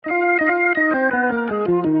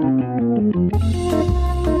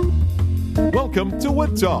Welcome to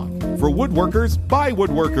Wood Talk for woodworkers by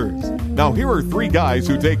woodworkers. Now here are three guys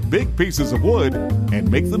who take big pieces of wood and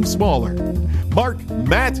make them smaller. Mark,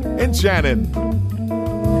 Matt, and Shannon.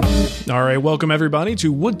 All right, welcome everybody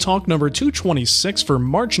to Wood Talk number 226 for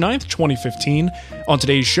March 9th, 2015. On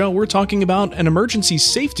today's show, we're talking about an emergency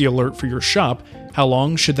safety alert for your shop, how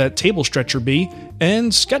long should that table stretcher be,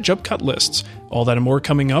 and SketchUp cut lists. All that and more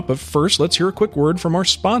coming up, but first, let's hear a quick word from our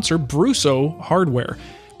sponsor, Brusso Hardware.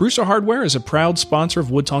 Brusso Hardware is a proud sponsor of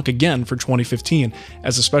Wood Talk again for 2015.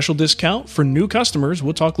 As a special discount for new customers,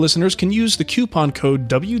 Wood Talk listeners can use the coupon code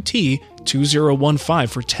WT2015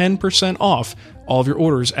 for 10% off all of your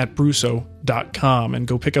orders at Brusso.com. And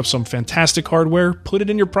go pick up some fantastic hardware, put it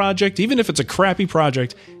in your project, even if it's a crappy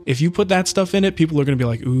project. If you put that stuff in it, people are going to be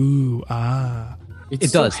like, ooh, ah.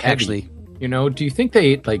 It does, actually. You know, do you think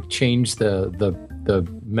they change the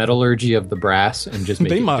metallurgy of the brass and just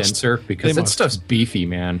make it denser? Because that stuff's beefy,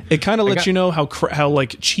 man. It kind of lets you know how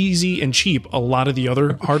like cheesy and cheap a lot of the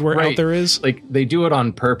other hardware out there is. Like they do it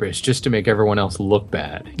on purpose just to make everyone else look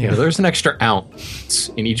bad. You know, there's an extra ounce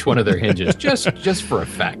in each one of their hinges just for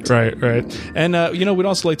effect. Right. And we'd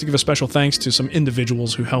also like to give a special thanks to some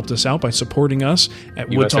individuals who helped us out by supporting us at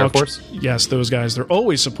Wood Talk. Air Force? Yes, those guys. They're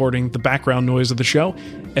always supporting the background noise of the show.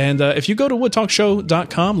 And if you go to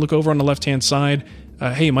woodtalkshow.com, look over on the left-hand side.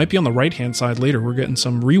 Hey, it might be on the right-hand side later. We're getting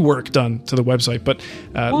some rework done to the website. But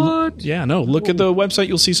what? Look at the website.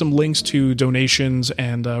 You'll see some links to donations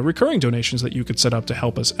and recurring donations that you could set up to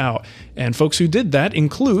help us out. And folks who did that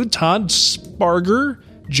include Todd Sparger,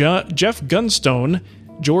 Jeff Gunstone,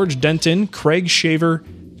 George Denton, Craig Shaver,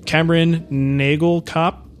 Cameron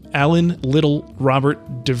Nagelkop, Alan Little,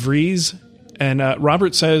 Robert DeVries. And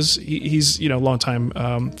Robert says, he's a longtime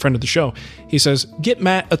friend of the show. He says, get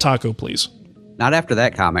Matt a taco, please. Not after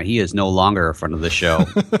that comment. He is no longer a friend of the show.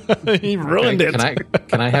 He ruined it.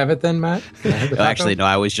 Can I have it then, Matt? Actually, no.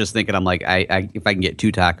 I was just thinking, I'm like, if I can get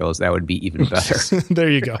 2 tacos, that would be even better. There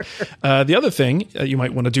you go. The other thing you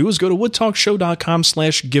might want to do is go to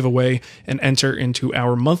woodtalkshow.com/giveaway and enter into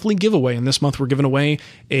our monthly giveaway. And this month we're giving away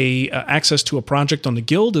access to a project on the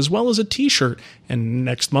Guild as well as a t-shirt. And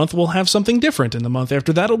next month we'll have something different. And the month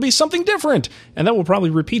after that it'll be something different. And then we'll probably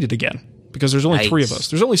repeat it again. Because there's only 3 of us.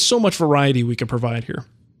 There's only so much variety we can provide here.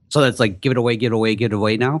 So that's like give it away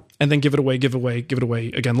now? And then give it away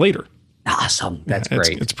again later. Awesome. That's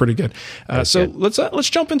great. It's pretty good. Let's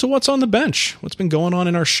jump into what's on the bench. What's been going on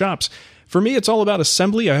in our shops. For me, it's all about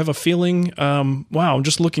assembly. I have a feeling, I'm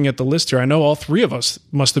just looking at the list here. I know all 3 of us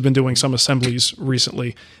must have been doing some assemblies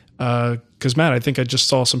recently. Because, Matt, I think I just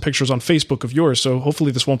saw some pictures on Facebook of yours, so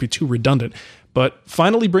hopefully this won't be too redundant. But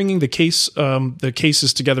finally bringing the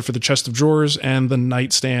cases together for the chest of drawers and the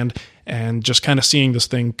nightstand and just kind of seeing this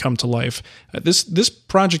thing come to life. This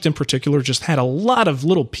project in particular just had a lot of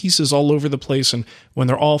little pieces all over the place, and when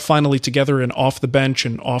they're all finally together and off the bench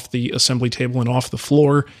and off the assembly table and off the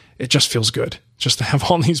floor, it just feels good just to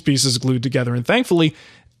have all these pieces glued together. And thankfully,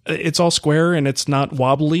 it's all square and it's not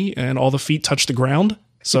wobbly and all the feet touch the ground.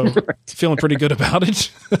 So feeling pretty good about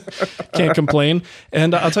it. Can't complain.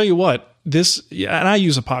 And I'll tell you what, and I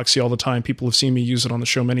use epoxy all the time. People have seen me use it on the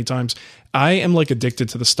show many times. I am like addicted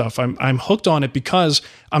to the stuff. I'm hooked on it because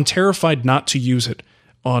I'm terrified not to use it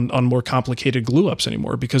on more complicated glue ups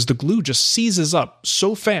anymore, because the glue just seizes up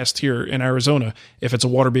so fast here in Arizona if it's a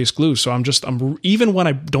water-based glue. So I'm even when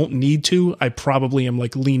I don't need to, I probably am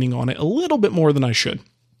like leaning on it a little bit more than I should.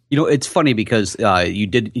 You know, it's funny because you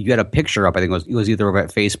had a picture up. I think it was either over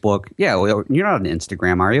at Facebook. Yeah, well, you're not on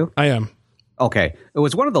Instagram, are you? I am. Okay. It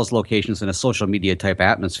was one of those locations in a social media type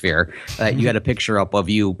atmosphere that you had a picture up of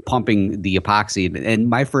you pumping the epoxy. And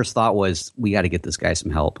my first thought was, we got to get this guy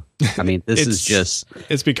some help. I mean, this is just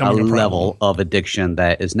it's becoming a level of addiction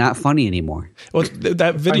that is not funny anymore. Well,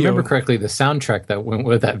 that video, if I remember correctly, the soundtrack that went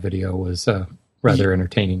with that video was rather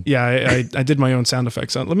entertaining. Yeah, I did my own sound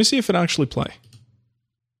effects. Let me see if it actually play.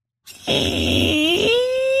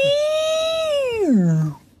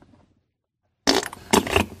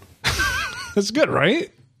 That's good, right?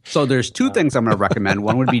 So there's 2 things I'm going to recommend.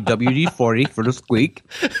 One would be WD-40 for the squeak,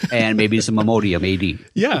 and maybe some Imodium AD.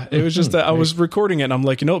 Yeah, it was just that I was recording it, and I'm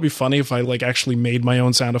like, it'd be funny if I actually made my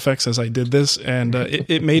own sound effects as I did this, and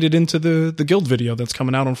it made it into the Guild video that's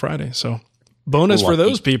coming out on Friday. So bonus for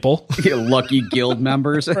those people. Lucky Guild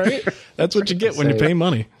members. Right? That's what you get when you pay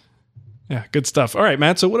money. Yeah, good stuff. All right,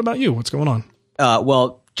 Matt, so what about you? What's going on?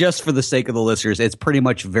 Well, just for the sake of the listeners, it's pretty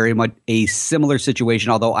much very much a similar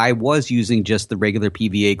situation, although I was using just the regular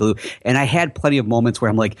PVA glue. And I had plenty of moments where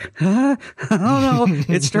I'm like, I don't know,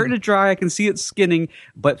 it's starting to dry. I can see it skinning.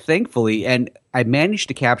 But thankfully, and I managed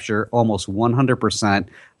to capture almost 100%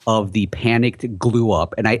 of the panicked glue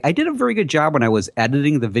up. And I did a very good job when I was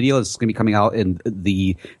editing the video. It's going to be coming out in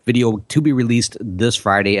the video to be released this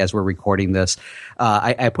Friday as we're recording this.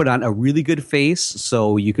 I put on a really good face,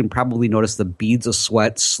 so you can probably notice the beads of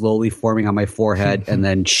sweat slowly forming on my forehead and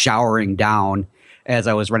then showering down as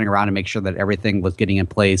I was running around to make sure that everything was getting in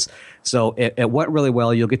place. So it went really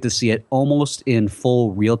well. You'll get to see it almost in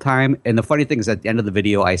full real time. And the funny thing is at the end of the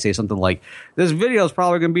video, I say something like, this video is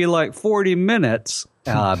probably going to be like 40 minutes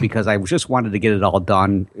because I just wanted to get it all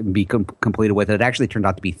done and be completed with it. It actually turned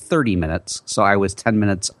out to be 30 minutes. So I was 10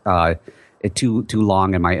 minutes too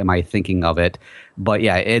long in my thinking of it. But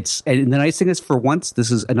yeah, and the nice thing is for once,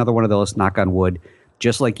 this is another one of those, knock on wood,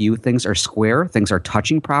 just like you, things are square, things are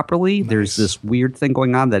touching properly. Nice. There's this weird thing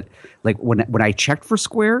going on that, like when I checked for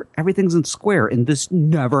square, everything's in square, and this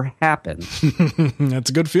never happened. That's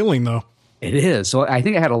a good feeling, though. It is. So I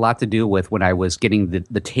think it had a lot to do with when I was getting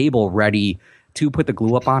the table ready to put the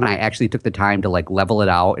glue up on. I actually took the time to like level it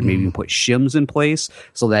out and maybe put shims in place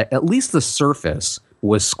so that at least the surface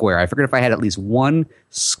was square. I figured if I had at least one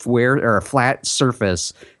square or a flat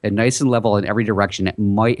surface and nice and level in every direction, it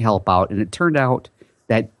might help out. And it turned out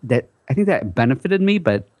that I think that benefited me,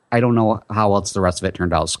 but I don't know how else the rest of it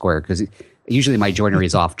turned out square because usually my joinery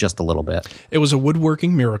is off just a little bit. It was a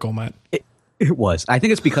woodworking miracle, Matt. It was. I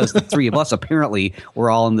think it's because the three of us apparently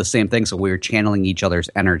were all in the same thing, so we were channeling each other's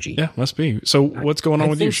energy. Yeah, must be. So what's going on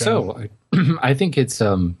with you, Sean? So I think it's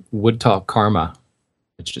Wood Talk Karma.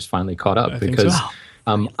 It's just finally caught up because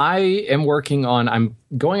I am working on. I'm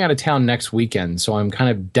going out of town next weekend, so I'm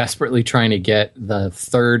kind of desperately trying to get the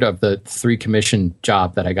third of the 3 commission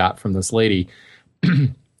job that I got from this lady.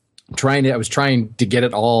 I was trying to get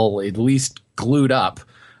it all at least glued up.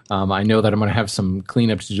 I know that I'm going to have some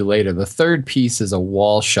cleanup to do later. The third piece is a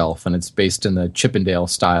wall shelf, and it's based in the Chippendale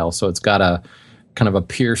style. So it's got a kind of a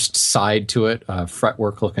pierced side to it, a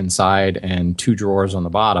fretwork looking side, and 2 drawers on the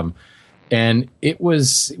bottom. And it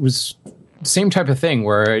was same type of thing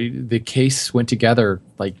where the case went together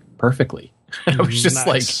like perfectly. I was just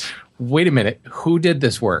like, wait a minute, who did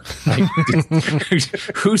this work? Like,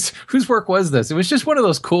 whose work was this? It was just one of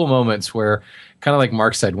those cool moments where, kind of like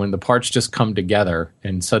Mark said, when the parts just come together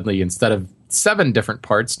and suddenly instead of 7 different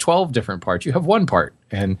parts, 12 different parts, you have 1 part.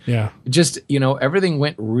 And just, everything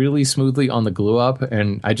went really smoothly on the glue up.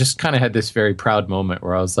 And I just kind of had this very proud moment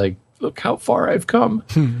where I was like, look how far I've come.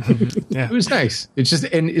 It was nice. It's just,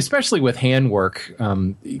 and especially with handwork,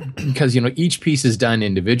 because, each piece is done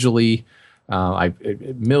individually. I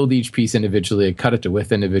milled each piece individually. I cut it to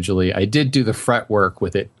width individually. I did do the fret work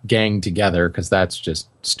with it ganged together because that's just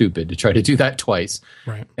stupid to try to do that twice.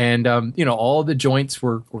 Right. And, all the joints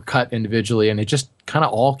were cut individually, and it just kind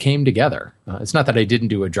of all came together. It's not that I didn't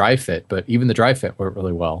do a dry fit, but even the dry fit worked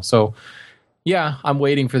really well. So, yeah, I'm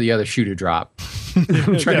waiting for the other shoe to drop.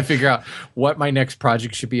 I'm trying to figure out what my next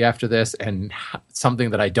project should be after this and something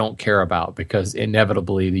that I don't care about because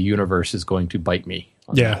inevitably the universe is going to bite me.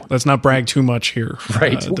 Let's not brag too much here.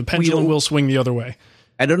 Right. The pendulum will swing the other way.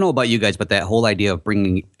 I don't know about you guys, but that whole idea of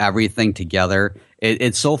bringing everything together,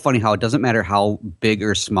 it's so funny how it doesn't matter how big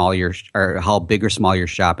or small your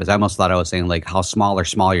shop is. I almost thought I was saying like how small or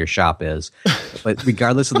small your shop is. But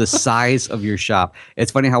regardless of the size of your shop,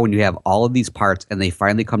 it's funny how when you have all of these parts and they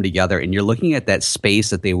finally come together and you're looking at that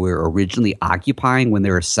space that they were originally occupying when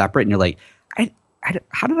they were separate and you're like,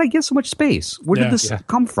 how did I get so much space? Where did this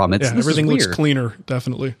come from? Everything looks cleaner,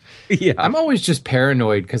 definitely. Yeah, I'm always just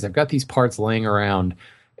paranoid because I've got these parts laying around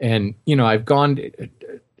and, I've gone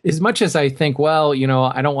as much as I think, well,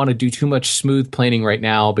 I don't want to do too much smooth planing right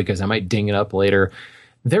now because I might ding it up later.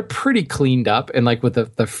 They're pretty cleaned up. And like with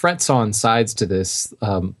the frets on sides to this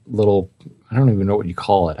little, I don't even know what you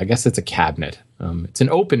call it. I guess it's a cabinet. It's an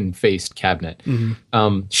open-faced cabinet.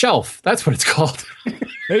 Shelf. That's what it's called.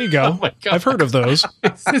 There you go. Oh I've heard of those.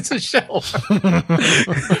 It's a shelf.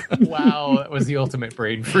 Wow, that was the ultimate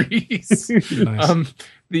brain freeze. Nice.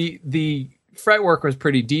 The fretwork was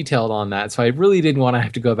pretty detailed on that, so I really didn't want to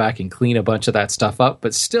have to go back and clean a bunch of that stuff up.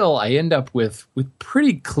 But still, I end up with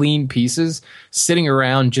pretty clean pieces sitting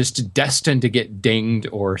around just destined to get dinged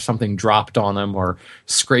or something dropped on them or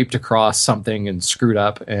scraped across something and screwed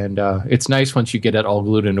up. And it's nice once you get it all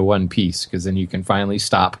glued into one piece because then you can finally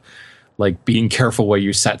stop like being careful where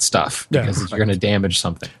you set stuff because you're going to damage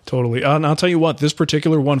something. Totally. And I'll tell you what, this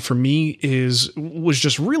particular one for me was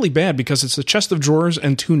just really bad because it's a chest of drawers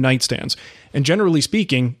and 2 nightstands. And generally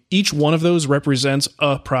speaking, each one of those represents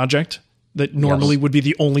a project that normally would be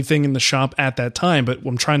the only thing in the shop at that time, but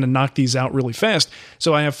I'm trying to knock these out really fast.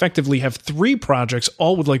 So I effectively have 3 projects,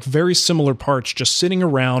 all with like very similar parts, just sitting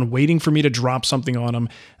around waiting for me to drop something on them.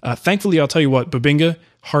 Thankfully, I'll tell you what, Bubinga,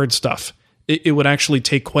 hard stuff. It would actually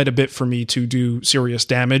take quite a bit for me to do serious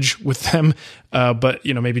damage with them. But,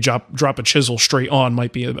 maybe drop a chisel straight on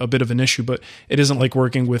might be a bit of an issue, but it isn't like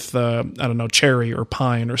working with, cherry or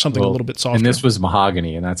pine or something a little bit softer. And this was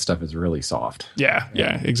mahogany, and that stuff is really soft. Yeah,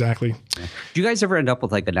 exactly. Yeah. Do you guys ever end up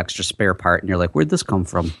with like an extra spare part and you're like, where'd this come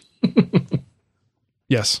from?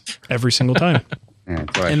 Yes, every single time.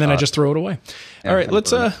 And then I just throw it away. All right,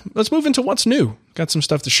 let's move into what's new. Got some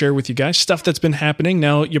stuff to share with you guys, stuff that's been happening.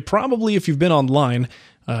 Now, you probably, if you've been online,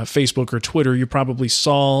 Facebook or Twitter, you probably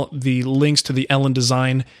saw the links to the Ellen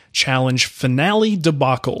Design Challenge finale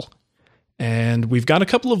debacle. And we've got a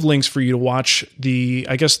couple of links for you to watch.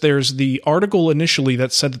 I guess there's the article initially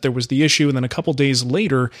that said that there was the issue, and then a couple days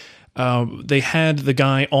later, they had the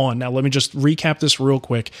guy on. Now, let me just recap this real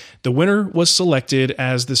quick. The winner was selected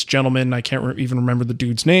as this gentleman. I can't even remember the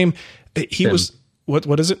dude's name. Tim. Was,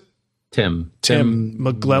 what is it? Tim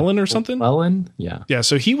McClellan or something? McClellan? Yeah. Yeah,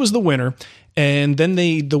 so he was the winner. And then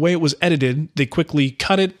the way it was edited, they quickly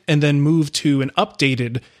cut it and then moved to an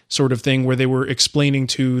updated sort of thing where they were explaining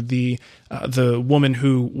to the woman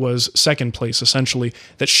who was second place, essentially,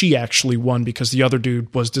 that she actually won because the other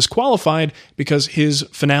dude was disqualified because his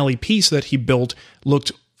finale piece that he built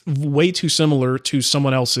looked way too similar to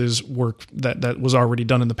someone else's work that was already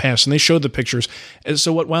done in the past. And they showed the pictures. And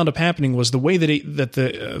so what wound up happening was the way that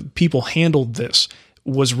the people handled this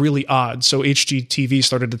was really odd. So HGTV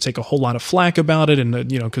started to take a whole lot of flack about it. And,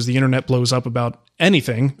 because the internet blows up about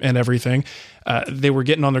anything and everything, they were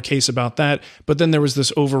getting on their case about that. But then there was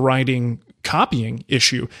this overriding copying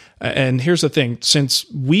issue. And here's the thing,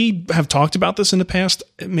 since we have talked about this in the past,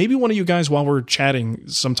 maybe one of you guys while we're chatting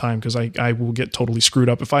sometime, because I will get totally screwed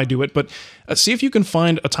up if I do it, but see if you can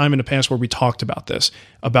find a time in the past where we talked about this,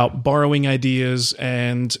 about borrowing ideas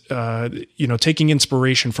and, taking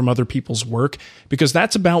inspiration from other people's work, because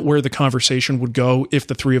that's about where the conversation would go if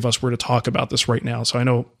the 3 of us were to talk about this right now. So I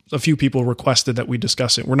know a few people requested that we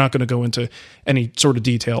discuss it. We're not going to go into any sort of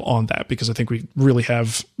detail on that because I think we really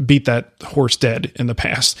have beat that horse dead in the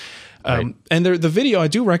past. Right. And the video, I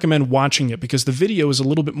do recommend watching it because the video is a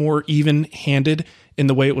little bit more even-handed in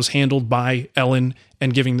the way it was handled by Ellen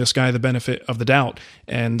and giving this guy the benefit of the doubt.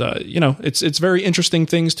 And, it's very interesting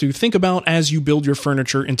things to think about as you build your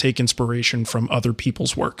furniture and take inspiration from other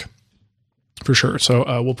people's work. For sure.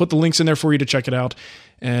 So we'll put the links in there for you to check it out.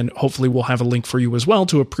 And hopefully we'll have a link for you as well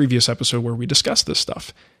to a previous episode where we discussed this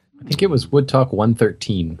stuff. I think it was Wood Talk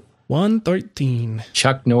 113. 113.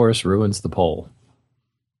 Chuck Norris ruins the poll.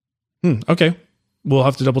 Okay. We'll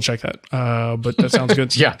have to double check that. But that sounds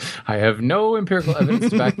good. Yeah. I have no empirical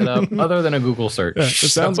evidence to back that up other than a Google search. Yeah, it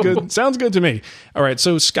sounds good. Sounds good to me. All right.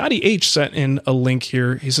 So Scotty H sent in a link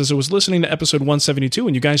here. He says, I was listening to episode 172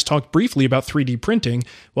 and you guys talked briefly about 3D printing.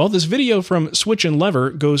 Well, this video from Switch and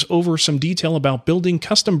Lever goes over some detail about building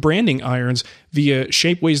custom branding irons via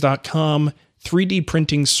shapeways.com 3D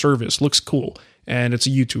printing service. Looks cool. And it's a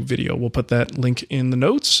YouTube video. We'll put that link in the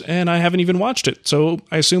notes. And I haven't even watched it, so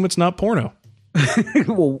I assume it's not porno.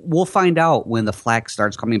 Well, we'll find out when the flack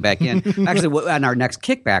starts coming back in. Actually, on our next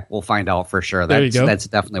kickback, we'll find out for sure. That's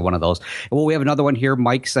definitely one of those. Well, we have another one here.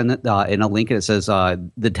 Mike sent it in a link, and it says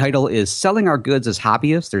the title is Selling Our Goods as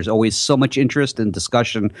Hobbyists. There's always so much interest and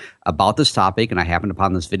discussion about this topic, and I happened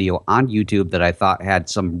upon this video on YouTube that I thought had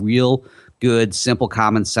some real good, simple,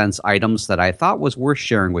 common sense items that I thought was worth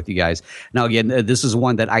sharing with you guys. Now, again, this is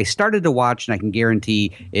one that I started to watch, and I can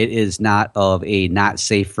guarantee it is not of a not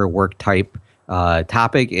safe for work type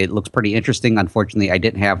topic. It looks pretty interesting. Unfortunately, I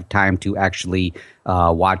didn't have time to actually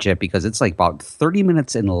watch it because it's like about 30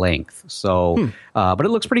 minutes in length. So, but it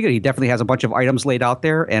looks pretty good. He definitely has a bunch of items laid out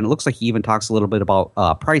there, and it looks like he even talks a little bit about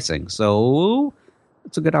pricing. So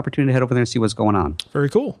it's a good opportunity to head over there and see what's going on. Very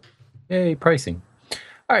cool. Yay, pricing.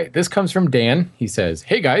 All right, this comes from Dan. He says,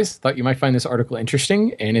 hey guys, thought you might find this article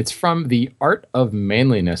interesting, and it's from the Art of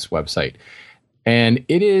Manliness website. And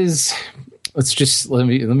it is, let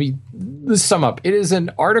me sum up. It is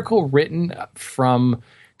an article written from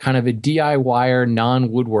kind of a DIYer,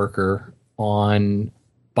 non-woodworker on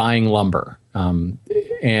buying lumber.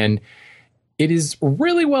 And it is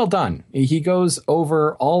really well done. He goes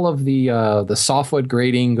over all of the softwood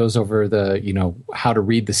grading, goes over the, how to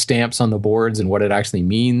read the stamps on the boards and what it actually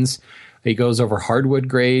means. He goes over hardwood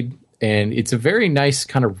grade, and it's a very nice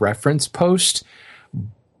kind of reference post,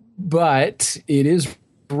 but it is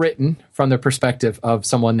written from the perspective of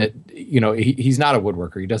someone that, he's not a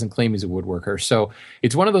woodworker. He doesn't claim he's a woodworker. So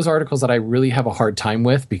it's one of those articles that I really have a hard time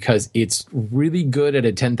with because it's really good at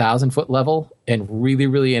a 10,000 foot level and really,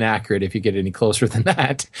 really inaccurate if you get any closer than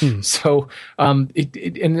that. So,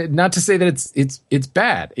 and not to say that it's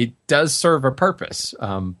bad. It does serve a purpose.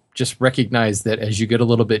 Just recognize that as you get a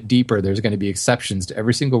little bit deeper, there's going to be exceptions to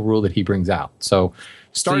every single rule that he brings out. So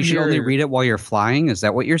you should only read it while you're flying? Is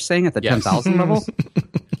that what you're saying at the 10,000 level?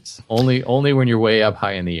 Only when you're way up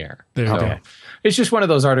high in the air. There you go. It's just one of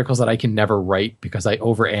those articles that I can never write because I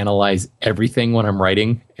overanalyze everything when I'm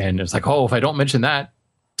writing. And it's like, oh, if I don't mention that,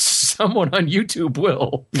 someone on YouTube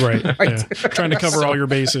will. Right. Yeah. Trying to cover all your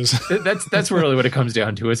bases. That's really what it comes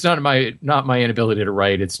down to. It's not my inability to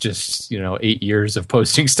write. It's just, 8 years of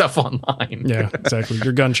posting stuff online. Yeah, exactly.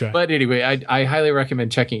 Your gun shot. But anyway, I highly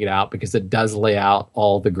recommend checking it out because it does lay out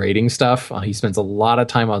all the grading stuff. He spends a lot of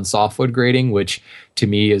time on softwood grading, which to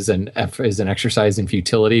me is an exercise in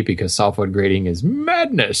futility because softwood grading is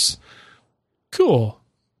madness. Cool.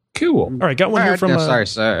 All right, got one here from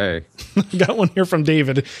sorry. Got one here from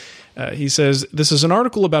David. He says, this is an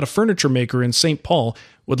article about a furniture maker in St. Paul.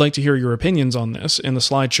 Would like to hear your opinions on this. In the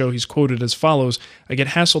slideshow, he's quoted as follows: I get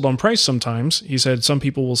hassled on price sometimes. He said, some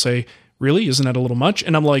people will say, really? Isn't that a little much?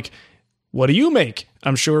 And I'm like, what do you make?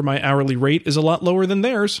 I'm sure my hourly rate is a lot lower than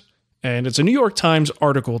theirs. And it's a New York Times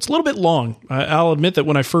article. It's a little bit long. I'll admit that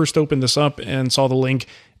when I first opened this up and saw the link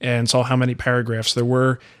and saw how many paragraphs there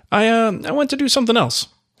were, I went to do something else.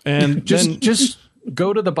 And just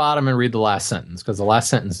go to the bottom and read the last sentence because the last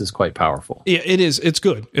sentence is quite powerful. Yeah, it is. It's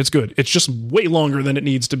good. It's just way longer than it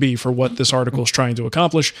needs to be for what this article is trying to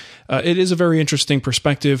accomplish. It is a very interesting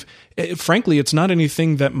perspective. Frankly, it's not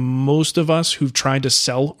anything that most of us who've tried to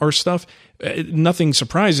sell our stuff, nothing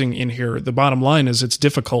surprising in here. The bottom line is it's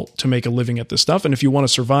difficult to make a living at this stuff. And if you want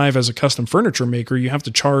to survive as a custom furniture maker, you have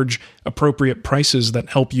to charge appropriate prices that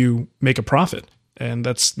help you make a profit. And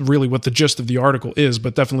that's really what the gist of the article is,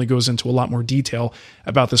 but definitely goes into a lot more detail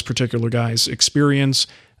about this particular guy's experience.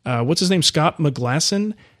 What's his name? Scott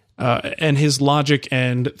McGlasson, and his logic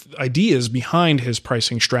and ideas behind his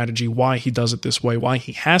pricing strategy, why he does it this way, why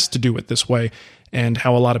he has to do it this way, and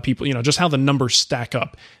how a lot of people, just how the numbers stack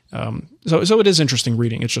up. So it is interesting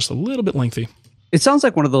reading. It's just a little bit lengthy. It sounds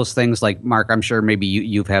like one of those things like, Mark, I'm sure maybe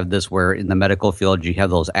you've had this where in the medical field you have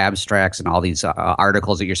those abstracts and all these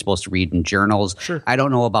articles that you're supposed to read in journals. Sure. I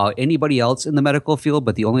don't know about anybody else in the medical field,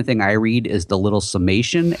 but the only thing I read is the little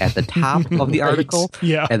summation at the top of the article.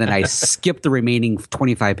 Yeah. And then I skip the remaining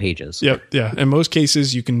 25 pages. Yep. Yeah. In most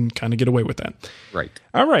cases, you can kind of get away with that. Right.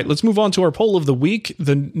 All right. Let's move on to our poll of the week.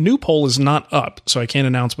 The new poll is not up, so I can't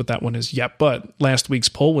announce what that one is yet. But last week's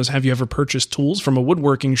poll was, have you ever purchased tools from a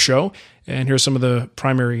woodworking show? And here's some of the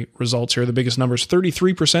primary results here. The biggest numbers,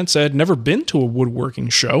 33% said never been to a woodworking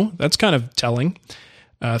show. That's kind of telling.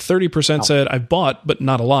 30% said I've bought, but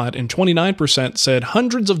not a lot. And 29% said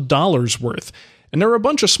hundreds of dollars worth. And there are a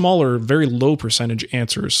bunch of smaller, very low percentage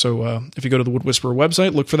answers. So if you go to the Wood Whisperer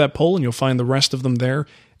website, look for that poll and you'll find the rest of them there.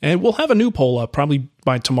 And we'll have a new poll up probably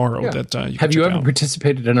by tomorrow. Yeah. That you can Have you ever out.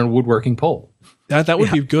 participated in a woodworking poll? That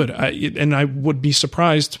would be good. I would be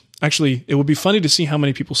surprised. Actually, it would be funny to see how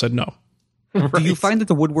many people said no. Right. Do you find that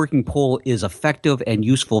the woodworking poll is effective and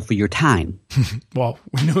useful for your time? Well,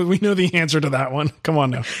 we know the answer to that one. Come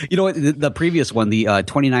on now. You know what? The previous one, the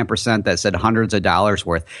 29% that said hundreds of dollars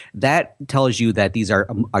worth, that tells you that these are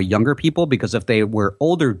younger people, because if they were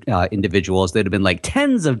older individuals, they'd have been like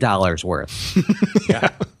tens of dollars worth. Yeah.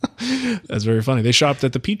 That's very funny. They shopped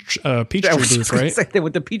at the peach tree booth, right? They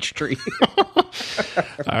went to Peachtree.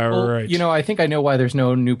 All right. I think I know why there's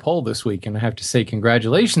no new poll this week, and I have to say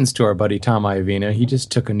congratulations to our buddy Tom Iovina. He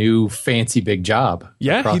just took a new fancy big job.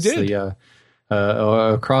 Yeah, he did.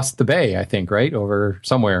 Across the bay, I think, right? Over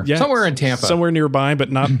somewhere. Yeah, somewhere in Tampa. Somewhere nearby,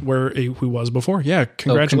 but not where he was before. Yeah,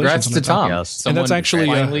 congratulations. So congrats to Tom. Yes. And that's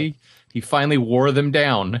actually... He finally wore them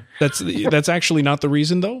down. That's actually not the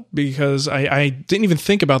reason, though, because I didn't even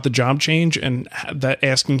think about the job change, and that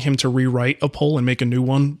asking him to rewrite a poll and make a new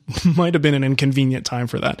one might have been an inconvenient time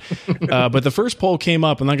for that. But the first poll came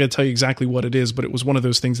up. I'm not going to tell you exactly what it is, but it was one of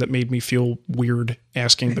those things that made me feel weird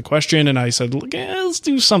asking the question. And I said, let's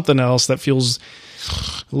do something else that feels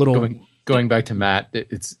a little... Going back to Matt,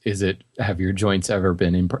 have your joints ever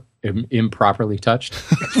been improperly touched?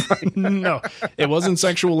 No, it wasn't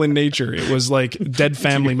sexual in nature. It was like dead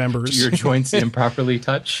family members. Your joints improperly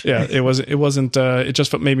touch? Yeah, it wasn't. It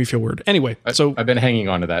just made me feel weird. Anyway, so I've been hanging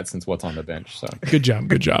on to that since What's on the Bench. So good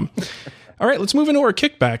job. All right, let's move into our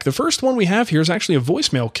kickback. The first one we have here is actually a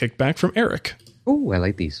voicemail kickback from Eric. Oh, I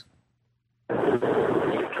like these.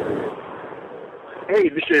 Hey,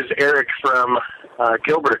 this is Eric from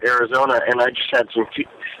Gilbert, Arizona, and I just had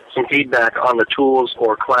some feedback on the tools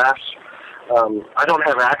or class. I don't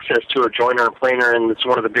have access to a joiner and planer, and it's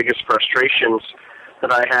one of the biggest frustrations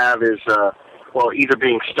that I have is, either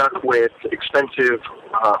being stuck with expensive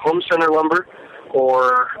home center lumber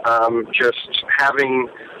or just having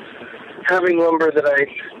lumber that I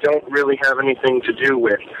don't really have anything to do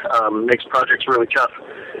with. Makes projects really tough.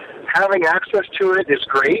 Having access to it is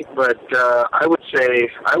great, but I would say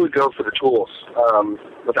I would go for the tools,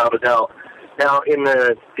 without a doubt. Now, in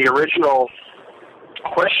the original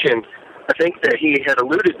question, I think that he had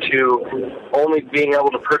alluded to only being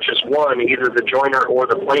able to purchase one, either the joiner or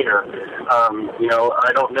the planer.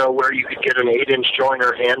 I don't know where you could get an 8-inch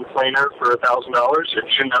joiner and planer for $1,000. If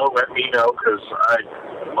you know, let me know, because I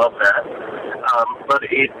love that. But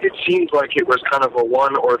it seems like it was kind of a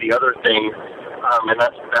one or the other thing, and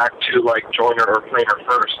that's back to like joiner or planer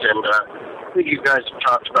first. And I think you guys have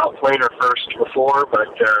talked about planer first before, but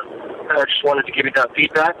I just wanted to give you that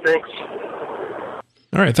feedback. Thanks.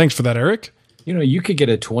 All right, thanks for that, Eric. You could get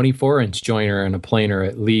a 24-inch joiner and a planer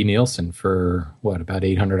at Lee Nielsen for, about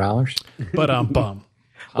 $800? But bum.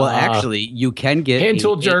 Well, actually, you can get... Hand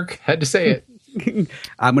tool jerk. Had to say it.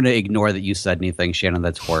 I'm going to ignore that you said anything, Shannon.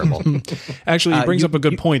 That's horrible. Actually, he brings up a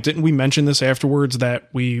good point. Didn't we mention this afterwards, that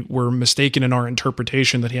we were mistaken in our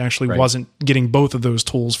interpretation, that he actually wasn't getting both of those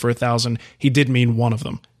tools for $1,000. He did mean one of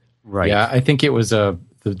them. Right. Yeah, I think it was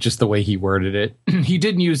just the way he worded it. He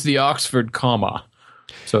didn't use the Oxford comma,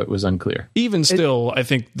 so it was unclear. Even still, I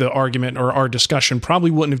think the argument or our discussion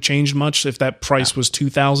probably wouldn't have changed much if that price was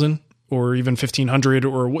 $2,000 or even $1,500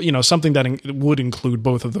 or something that would include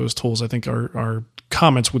both of those tools. I think our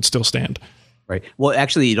comments would still stand. Right. Well,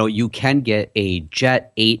 actually, you can get a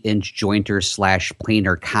Jet 8-inch jointer /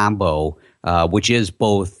 planer combo, which is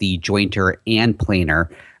both the jointer and planer.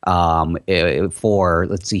 For,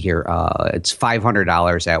 let's see here, it's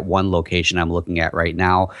 $500 at one location I'm looking at right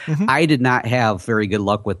now. Mm-hmm. I did not have very good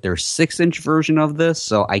luck with their 6-inch version of this,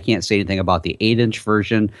 so I can't say anything about the 8-inch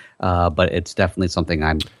version, but it's definitely something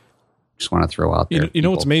I just want to throw out there. You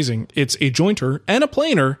know what's amazing? It's a jointer and a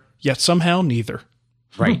planer, yet somehow neither.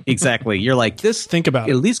 Right, exactly. You're like, this think about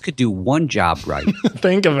at least could do one job right.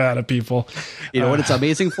 Think about it, people. You know what it's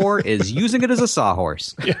amazing for is using it as a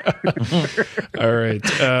sawhorse. Yeah. All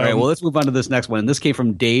right. All right, well, let's move on to this next one. And this came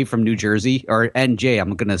from Dave from New Jersey, and Jay,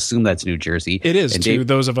 I'm going to assume that's New Jersey. It is, and to Dave,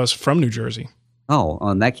 those of us from New Jersey. Oh,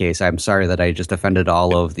 in that case, I'm sorry that I just offended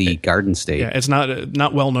all of the Garden State. Yeah, it's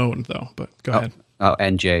not well known, though, but go ahead. Oh,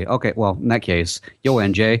 NJ. Okay, well, in that case, yo,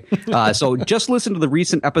 NJ. So just listen to the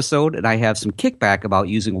recent episode, and I have some kickback about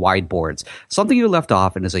using wide boards. Something you left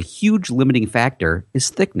off and is a huge limiting factor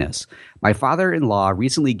is thickness. My father-in-law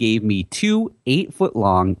recently gave me 2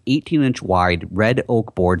 8-foot-long, 18-inch wide red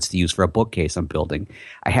oak boards to use for a bookcase I'm building.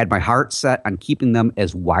 I had my heart set on keeping them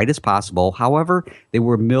as wide as possible. However, they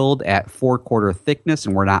were milled at 4/4 thickness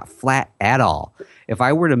and were not flat at all. If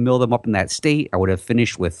I were to mill them up in that state, I would have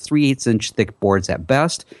finished with 3/8-inch thick boards at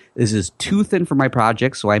best. This is too thin for my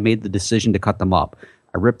project, so I made the decision to cut them up.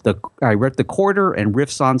 I ripped the quarter and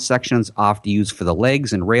rift sawn sections off to use for the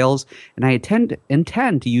legs and rails, and I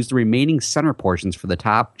intend to use the remaining center portions for the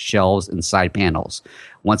top, shelves, and side panels.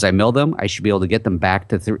 Once I mill them, I should be able to get them back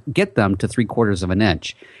to get them to 3/4 of an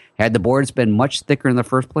inch. Had the boards been much thicker in the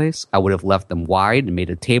first place, I would have left them wide and made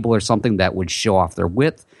a table or something that would show off their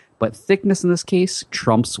width. But thickness in this case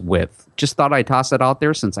trumps width. Just thought I'd toss that out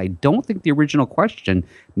there since I don't think the original question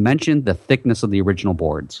mentioned the thickness of the original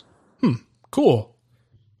boards. Cool.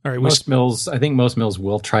 All right. I think most mills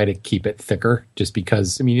will try to keep it thicker just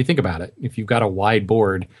because, you think about it. If you've got a wide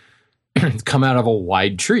board, it's come out of a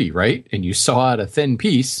wide tree, right? And you saw out a thin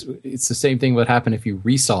piece. It's the same thing would happen if you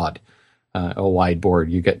resawed a wide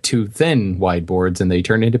board. You get 2 thin wide boards and they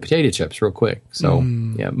turn into potato chips real quick. So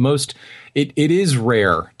it is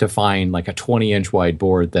rare to find like a 20-inch wide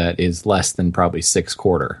board that is less than probably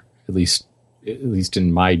 6/4. At least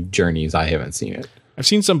in my journeys, I haven't seen it. I've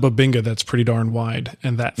seen some Babinga that's pretty darn wide,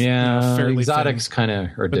 and that fairly exotics kind of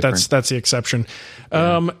are different. But that's the exception.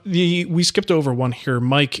 Yeah. We skipped over one here.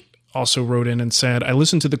 Mike also wrote in and said, I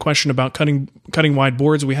listened to the question about cutting wide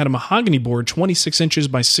boards. We had a mahogany board, 26 inches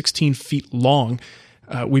by 16 feet long.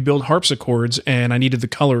 We build harpsichords, and I needed the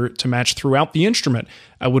color to match throughout the instrument.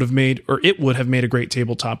 It would have made a great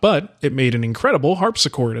tabletop, but it made an incredible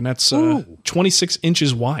harpsichord, and that's 26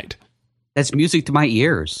 inches wide. That's music to my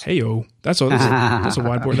ears. Hey-o. That's a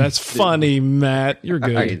wide board. That's funny, Matt. You're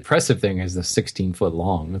good. The impressive thing is the 16-foot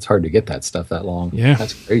long. It's hard to get that stuff that long. Yeah.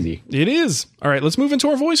 That's crazy. It is. All right, let's move into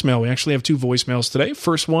our voicemail. We actually have 2 voicemails today.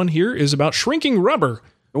 First one here is about shrinking rubber.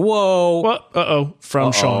 Whoa. Well,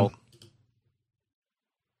 from Sean.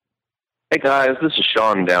 Hey guys, this is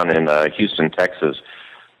Sean down in Houston, Texas.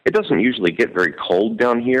 It doesn't usually get very cold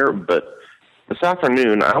down here, but this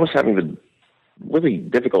afternoon I was having a really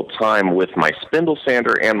difficult time with my spindle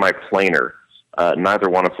sander and my planer, neither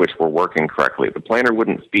one of which were working correctly. The planer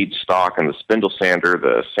wouldn't feed stock, and the spindle sander,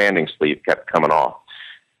 the sanding sleeve, kept coming off.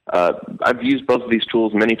 I've used both of these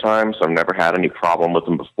tools many times. I've never had any problem with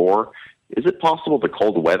them before. Is it possible the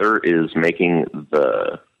cold weather is making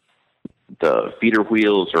the feeder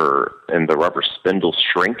wheels and the rubber spindles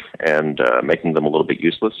shrink and making them a little bit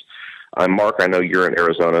useless? Mark, I know you're in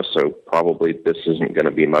Arizona, so probably this isn't going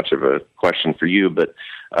to be much of a question for you, but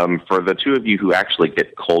for the two of you who actually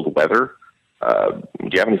get cold weather, do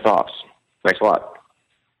you have any thoughts? Thanks a lot.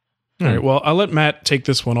 All right, well, I'll let Matt take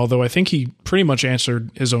this one, although I think he pretty much answered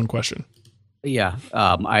his own question. Yeah,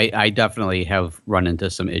 I definitely have run into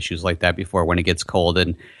some issues like that before when it gets cold,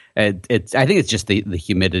 and I think it's just the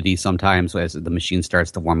humidity sometimes as the machine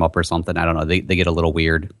starts to warm up or something. I don't know. They get a little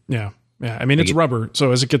weird. Yeah. I mean, it's rubber,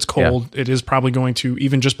 so as it gets cold, it is probably going to,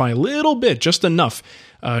 even just by a little bit, just enough,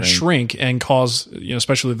 shrink and cause,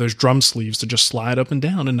 especially those drum sleeves to just slide up and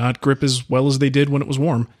down and not grip as well as they did when it was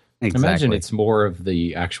warm. Exactly. I imagine it's more of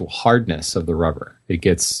the actual hardness of the rubber. It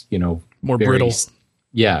gets, more brittle.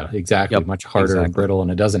 Yeah, exactly. Yep, much harder and brittle,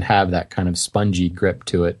 and it doesn't have that kind of spongy grip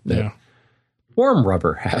to it that warm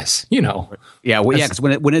rubber has, Yeah, because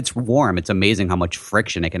when it's warm, it's amazing how much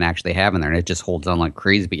friction it can actually have in there, and it just holds on like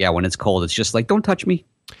crazy. But yeah, when it's cold, it's just like, don't touch me.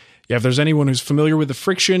 Yeah, if there's anyone who's familiar with the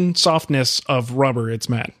friction softness of rubber, it's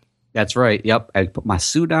Matt. That's right. Yep. I put my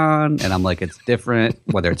suit on, and I'm like, it's different,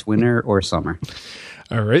 whether it's winter or summer.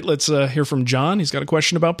 All right, let's hear from John. He's got a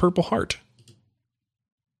question about Purple Heart.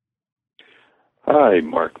 Hi,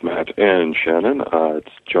 Mark, Matt, and Shannon.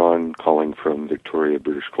 It's John calling from Victoria,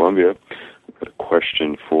 British Columbia. I've got a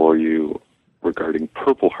question for you regarding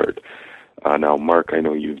Purple Heart. Now, Mark, I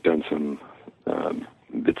know you've done some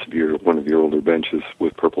bits of one of your older benches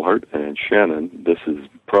with Purple Heart, and Shannon, this is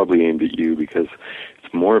probably aimed at you because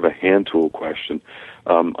it's more of a hand tool question.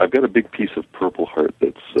 I've got a big piece of Purple Heart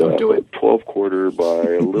that's 12-quarter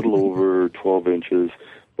by a little over 12 inches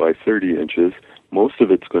by 30 inches. Most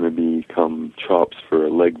of it's going to become chops for a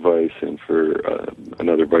leg vise and for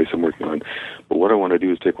another vise I'm working on. But what I want to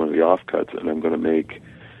do is take one of the offcuts, and I'm going to make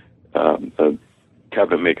a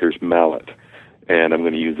cabinet maker's mallet, and I'm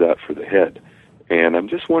going to use that for the head. And I'm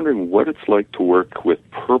just wondering what it's like to work with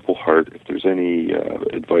Purple Heart, if there's any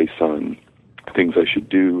advice on things I should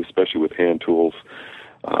do, especially with hand tools,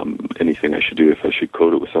 anything I should do, if I should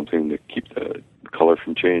coat it with something to keep the color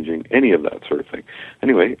from changing, any of that sort of thing.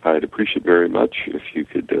 Anyway, I'd appreciate very much if you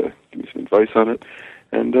could give me some advice on it,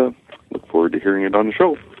 and look forward to hearing it on the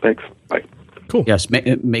show. Thanks. Bye. Cool. Yes,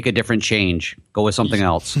 make a different change. Go with something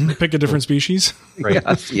else. Pick a different species. Right.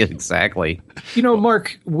 Yes, exactly.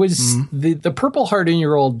 Mark, was the Purple Heart in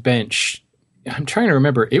your old bench, I'm trying to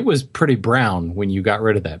remember, it was pretty brown when you got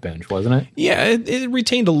rid of that bench, wasn't it? Yeah, it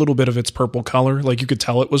retained a little bit of its purple color. Like you could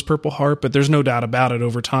tell it was Purple Heart, but there's no doubt about it.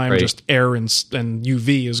 Over time, just air and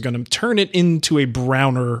UV is going to turn it into a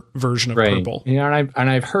browner version of purple.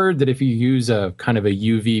 And I've heard that if you use a kind of a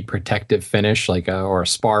UV protective finish, like or a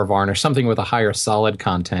spar varnish, something with a higher solid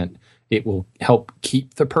content, it will help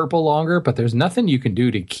keep the purple longer. But there's nothing you can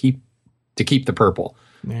do to keep the purple.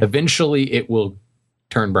 Yeah. Eventually, it will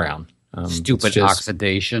turn brown. Stupid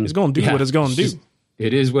oxidation. It's going to do what it's going to do.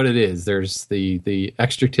 It is what it is. There's the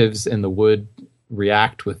extractives in the wood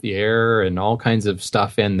react with the air and all kinds of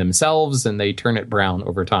stuff in themselves, and they turn it brown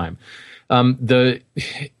over time. The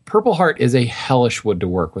Purple Heart is a hellish wood to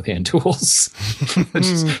work with hand tools.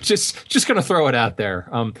 just going to throw it out there.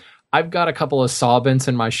 I've got a couple of saw bents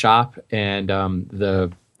in my shop, and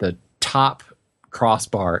the top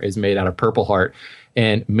crossbar is made out of Purple Heart.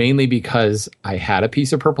 And mainly because I had a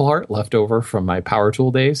piece of Purple Heart left over from my power tool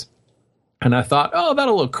days. And I thought,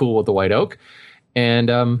 that'll look cool with the white oak.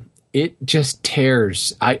 And it just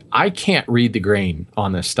tears. I can't read the grain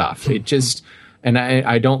on this stuff. It just, and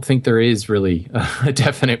I don't think there is really a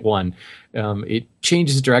definite one. It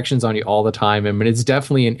changes directions on you all the time. I mean, it's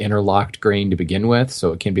definitely an interlocked grain to begin with,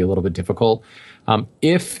 so it can be a little bit difficult.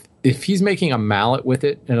 If he's making a mallet with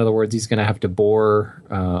it, in other words, he's going to have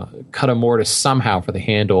to cut a mortise somehow for the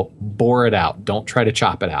handle, bore it out. Don't try to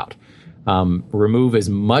chop it out. Remove as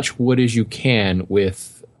much wood as you can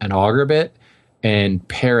with an auger bit and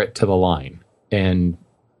pair it to the line. And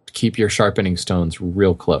keep your sharpening stones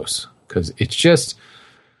real close, because it's just,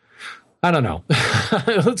 I don't know.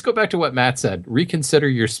 Let's go back to what Matt said. Reconsider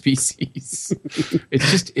your species.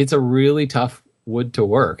 It's a really tough wood to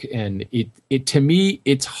work, and it to me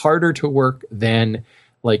it's harder to work than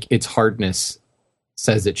like its hardness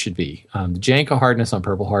says it should be. The Janka hardness on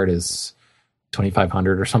Purple Heart is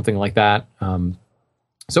 $2,500 or something like that.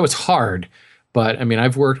 So it's hard. But I mean,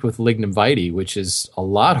 I've worked with Lignum Vitae, which is a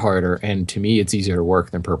lot harder, and to me, it's easier to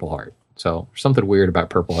work than Purple Heart. So there's something weird about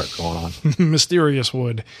Purple Heart going on. Mysterious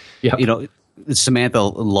wood. Yeah, Samantha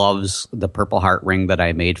loves the Purple Heart ring that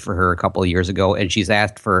I made for her a couple of years ago, and she's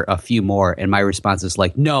asked for a few more, and my response is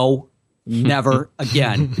like, no, never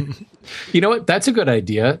again. You know what? That's a good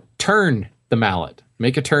idea. Turn the mallet.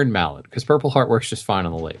 Make a turned mallet, because Purple Heart works just fine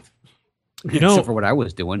on the lathe. Except for what I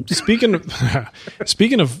was doing. Speaking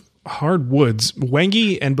of hard woods,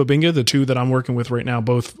 Wengi and Bubinga, the two that I'm working with right now,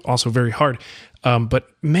 both also very hard. But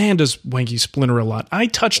man, does Wengi splinter a lot. I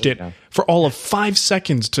touched it for all of 5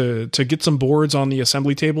 seconds to get some boards on the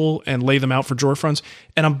assembly table and lay them out for drawer fronts.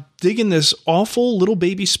 And I'm digging this awful little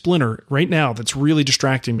baby splinter right now that's really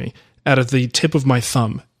distracting me out of the tip of my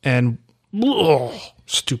thumb. And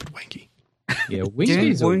stupid Wengi. Yeah, Wengi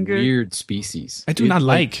is a weird species. I do not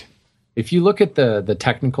like. If you look at the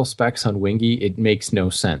technical specs on Wengi, it makes no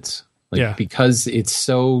sense. Because it's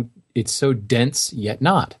so dense yet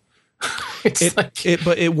not.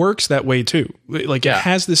 But it works that way too. It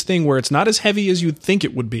has this thing where it's not as heavy as you'd think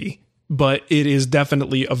it would be, but it is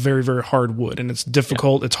definitely a very, very hard wood, and it's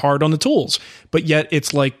difficult. Yeah. It's hard on the tools, but yet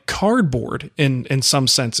it's like cardboard in some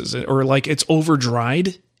senses, or like it's over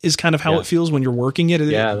dried is kind of how it feels when you're working it.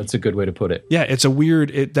 Yeah, that's a good way to put it. Yeah,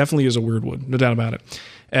 it definitely is a weird wood, no doubt about it.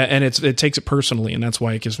 And it takes it personally, and that's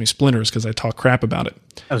why it gives me splinters, because I talk crap about it.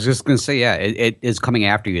 I was just going to say, it is coming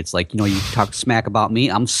after you. It's like, you talk smack about me,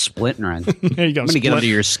 I'm splintering. There you go. I'm going to get under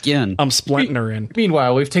your skin. I'm splintering.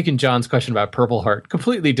 Meanwhile, we've taken John's question about Purple Heart,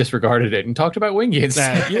 completely disregarded it, and talked about Wengi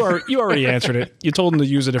instead. You already answered it. You told him to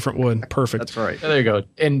use a different wood. Perfect. That's right. There you go.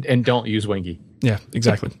 And don't use Wengi. Yeah,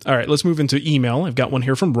 exactly. All right, let's move into email. I've got one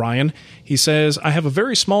here from Ryan. He says, I have a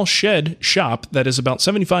very small shed shop that is about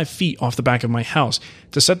 75 feet off the back of my house.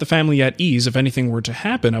 To set the family at ease if anything were to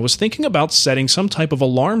happen, I was thinking about setting some type of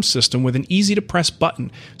alarm system with an easy-to-press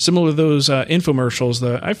button, similar to those infomercials,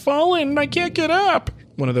 the I've fallen and I can't get up,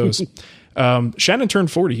 one of those. Shannon turned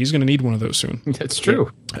 40. He's going to need one of those soon. That's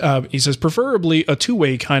true. He says, preferably a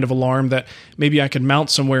two-way kind of alarm that maybe I could mount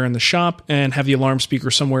somewhere in the shop and have the alarm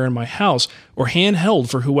speaker somewhere in my house, or handheld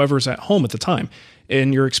for whoever's at home at the time.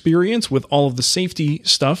 In your experience with all of the safety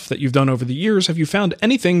stuff that you've done over the years, have you found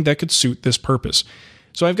anything that could suit this purpose?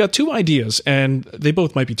 So I've got two ideas, and they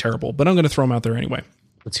both might be terrible, but I'm going to throw them out there anyway.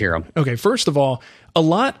 Let's hear them. Okay, first of all, a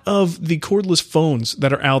lot of the cordless phones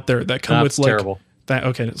that are out there that come with like... terrible.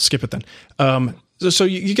 Okay, skip it then. So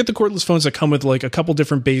you get the cordless phones that come with like a couple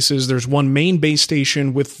different bases. There's one main base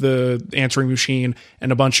station with the answering machine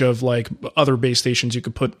and a bunch of like other base stations you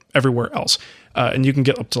could put everywhere else. And you can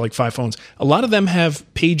get up to like 5 phones. A lot of them have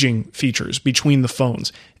paging features between the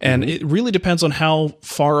phones. And it really depends on how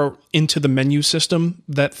far into the menu system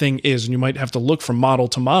that thing is. And you might have to look from model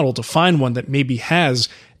to model to find one that maybe has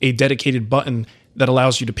a dedicated button that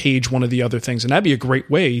allows you to page one of the other things. And that'd be a great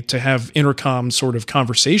way to have intercom sort of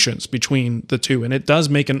conversations between the two. And it does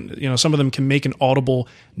make some of them can make an audible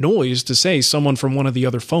noise to say someone from one of the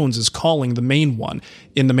other phones is calling the main one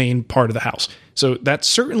in the main part of the house. So that's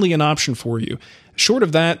certainly an option for you. Short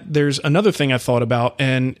of that, there's another thing I thought about.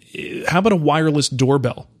 And how about a wireless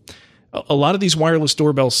doorbell? A lot of these wireless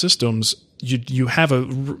doorbell systems, you have a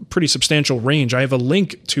pretty substantial range. I have a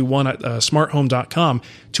link to one at smarthome.com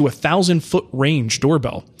to 1,000-foot range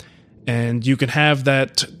doorbell. And you can have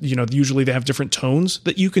that, usually they have different tones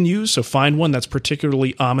that you can use. So find one that's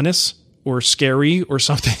particularly ominous or scary or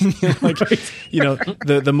something.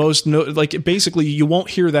 The most, basically you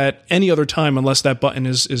won't hear that any other time unless that button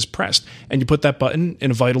is pressed. And you put that button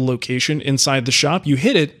in a vital location inside the shop, you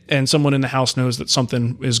hit it, and someone in the house knows that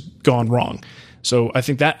something is gone wrong. So I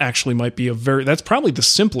think that actually might be that's probably the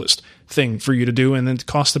simplest thing for you to do. And then it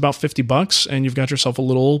costs about $50 and you've got yourself a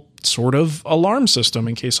little sort of alarm system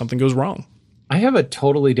in case something goes wrong. I have a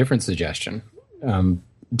totally different suggestion.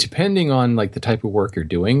 Depending on like the type of work you're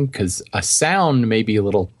doing, because a sound may be a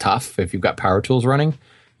little tough if you've got power tools running.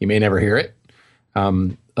 You may never hear it.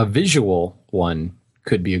 A visual one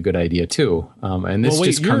could be a good idea too. And this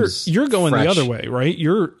you're going fresh. The other way, right?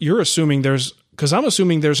 You're assuming because I'm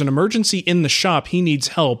assuming there's an emergency in the shop. He needs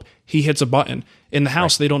help. He hits a button. In the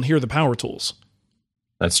house, They don't hear the power tools.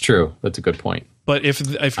 That's true. That's a good point. But if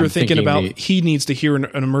you're thinking about he needs to hear an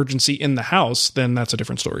emergency in the house, then that's a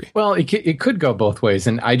different story. Well, it could go both ways.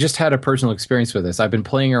 And I just had a personal experience with this. I've been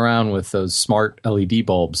playing around with those smart LED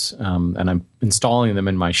bulbs, and I'm installing them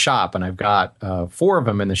in my shop. And I've got 4 of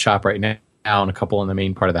them in the shop right now and a couple in the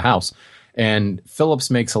main part of the house. And Philips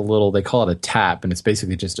makes they call it a tap, and it's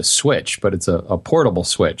basically just a switch, but it's a portable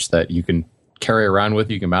switch that you can carry around with.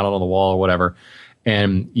 You can mount it on the wall or whatever.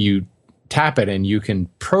 And you tap it and you can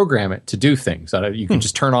program it to do things. You can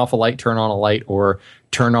just turn off a light, turn on a light, or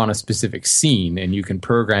turn on a specific scene, and you can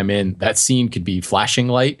program in that scene. Could be flashing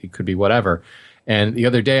light, it could be whatever. And the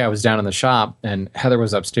other day I was down in the shop and Heather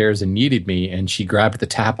was upstairs and needed me, and she grabbed the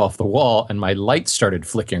tap off the wall and my light started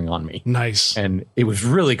flickering on me. Nice. And it was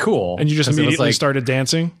really cool. And you just immediately started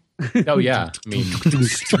dancing? Oh, yeah. I mean,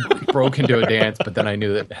 broke into a dance, but then I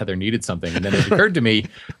knew that Heather needed something. And then it occurred to me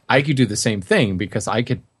I could do the same thing, because I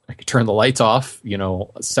could turn the lights off,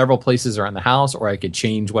 several places around the house, or I could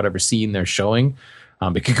change whatever scene they're showing.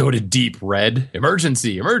 It could go to deep red,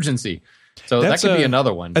 emergency. So that could be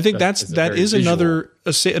another one. I think that is another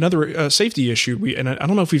safety issue. And I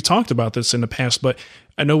don't know if we've talked about this in the past, but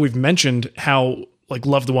I know we've mentioned how like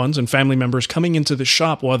loved ones and family members coming into the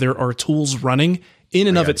shop while there are tools running in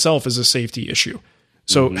and of itself is a safety issue.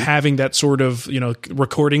 So having that sort of,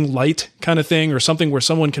 recording light kind of thing, or something where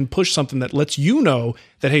someone can push something that lets you know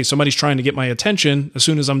that, hey, somebody's trying to get my attention. As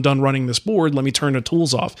soon as I'm done running this board, let me turn the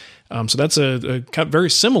tools off. So that's a very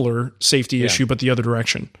similar safety issue, but the other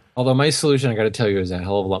direction. Although my solution, I got to tell you, is a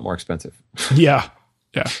hell of a lot more expensive. Yeah.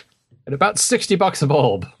 At about $60 a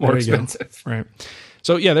bulb, more expensive. Right.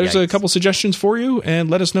 So there's a couple suggestions for you, and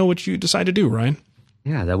let us know what you decide to do, Ryan.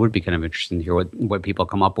 Yeah, that would be kind of interesting to hear what people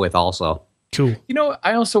come up with also. Cool.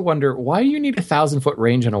 I also wonder, why do you need 1,000-foot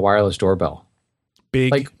range on a wireless doorbell?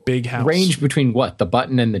 Big house. Range between what? The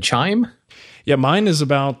button and the chime? Yeah, mine is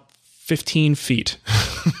about 15 feet,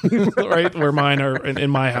 right where mine are in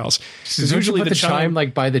my house. Because usually the chime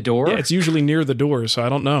like by the door? Yeah, it's usually near the door, so I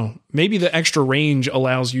don't know. Maybe the extra range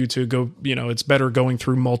allows you to go, it's better going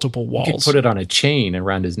through multiple walls. You could put it on a chain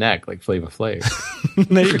around his neck like Flava Flav.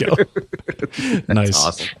 There you go. Nice.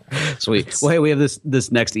 Awesome. Sweet. Well, hey, we have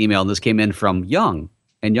this next email. This came in from Young.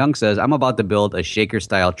 And Young says, I'm about to build a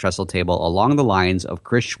shaker-style trestle table along the lines of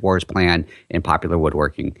Chris Schwartz's plan in Popular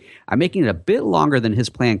Woodworking. I'm making it a bit longer than his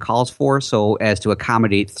plan calls for, so as to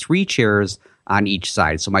accommodate 3 chairs on each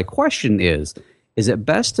side. So my question is it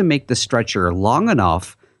best to make the stretcher long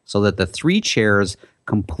enough so that the 3 chairs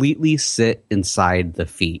completely sit inside the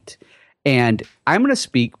feet? And I'm going to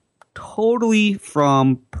speak totally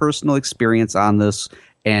from personal experience on this,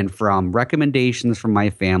 and from recommendations from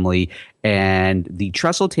my family, and the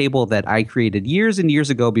trestle table that I created years and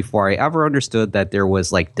years ago before I ever understood that there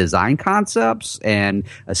was like design concepts and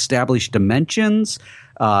established dimensions.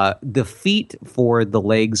 The feet for the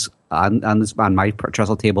legs on my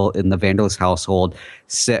trestle table in the Vanderlist household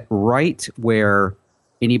sit right where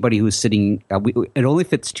anybody who's sitting, it only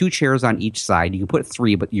fits 2 chairs on each side. You can put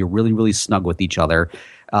 3, but you're really, really snug with each other.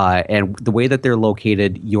 And the way that they're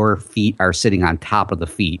located, your feet are sitting on top of the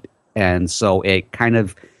feet. And so it kind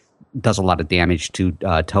of does a lot of damage to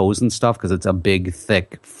toes and stuff because it's a big,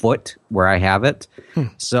 thick foot where I have it.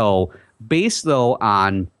 So based, though,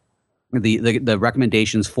 on the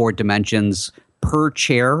recommendations for dimensions per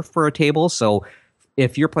chair for a table, so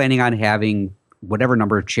if you're planning on having whatever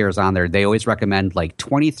number of chairs on there, they always recommend like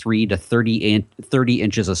 23 to 30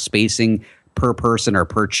 inches of spacing per person or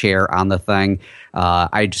per chair on the thing.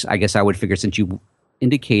 I guess I would figure, since you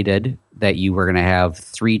indicated that you were going to have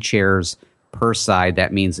 3 chairs per side,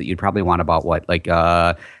 that means that you'd probably want about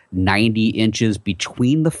 90 inches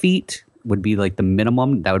between the feet would be like the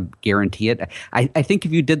minimum. That would guarantee it. I think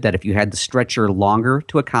if you did that, if you had the stretcher longer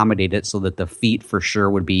to accommodate it so that the feet for sure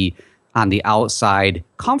would be on the outside,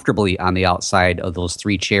 comfortably on the outside of those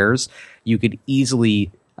 3 chairs, you could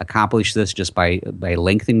easily accomplish this just by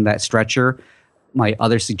lengthening that stretcher. My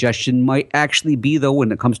other suggestion might actually be, though,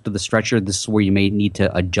 when it comes to the stretcher, this is where you may need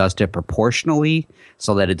to adjust it proportionally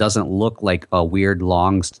so that it doesn't look like a weird,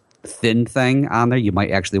 long, thin thing on there. You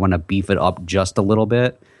might actually want to beef it up just a little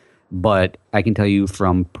bit. But I can tell you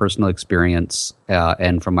from personal experience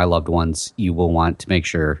and from my loved ones, you will want to make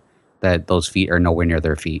sure that those feet are nowhere near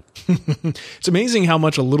their feet. It's amazing how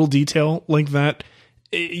much a little detail like that,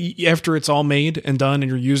 after it's all made and done and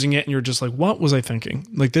you're using it and you're just like, what was I thinking?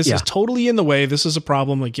 Like, this is totally in the way. This is a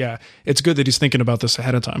problem. Like, it's good that he's thinking about this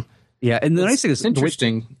ahead of time. Yeah. And the nice thing is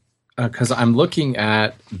interesting because I'm looking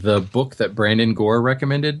at the book that Brandon Gore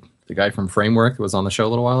recommended, the guy from Framework that was on the show a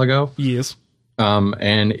little while ago. Yes.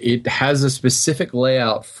 And it has a specific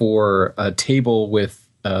layout for a table with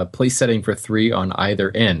place setting for 3 on either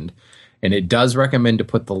end. And it does recommend to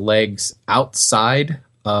put the legs outside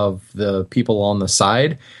of the people on the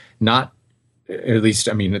side. Not, at least,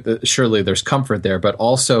 I mean, surely there's comfort there, but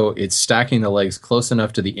also it's stacking the legs close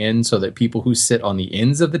enough to the end so that people who sit on the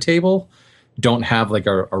ends of the table don't have like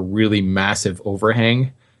a really massive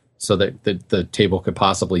overhang so that the table could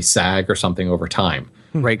possibly sag or something over time.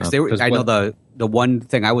 Right, because I know the one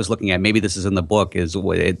thing I was looking at, maybe this is in the book, is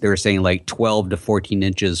they're saying like 12 to 14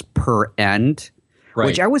 inches per end. Right.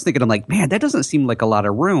 Which I was thinking, I'm like, man, that doesn't seem like a lot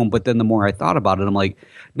of room. But then the more I thought about it, I'm like,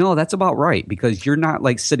 no, that's about right. Because you're not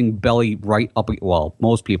like sitting belly right up. Well,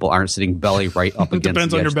 most people aren't sitting belly right up against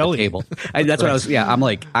depends the on edge your belly. of the table. That's what I was. Yeah, I'm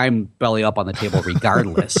like, I'm belly up on the table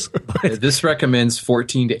regardless. This recommends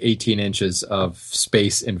 14 to 18 inches of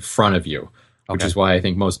space in front of you, which is why I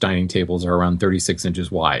think most dining tables are around 36 inches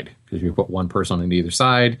wide. Because you put one person on either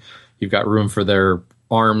side, you've got room for their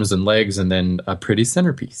arms and legs, and then a pretty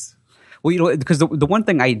centerpiece. Well, you know, because the one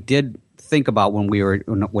thing I did think about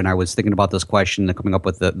when I was thinking about this question and coming up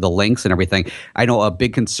with the links and everything, I know a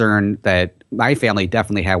big concern that my family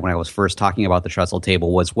definitely had when I was first talking about the trestle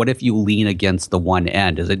table was, what if you lean against the one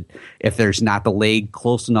end? Is it, if there's not the leg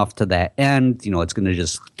close enough to that end, you know, it's going to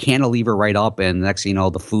just cantilever right up, and next thing you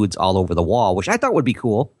know, the food's all over the wall, which I thought would be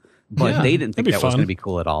cool. But they didn't think that was going to be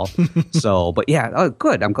cool at all. So, but yeah,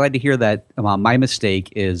 good. I'm glad to hear that. My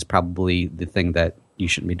mistake is probably the thing that you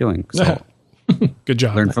shouldn't be doing. So, good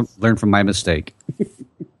job. Learn from my mistake.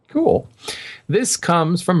 Cool. This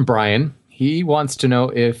comes from Brian. He wants to know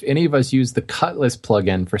if any of us use the Cutlass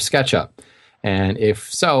plugin for SketchUp. And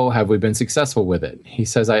if so, have we been successful with it? He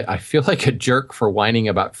says, I feel like a jerk for whining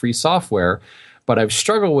about free software, but I've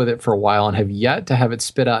struggled with it for a while and have yet to have it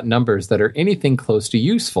spit out numbers that are anything close to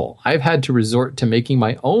useful. I've had to resort to making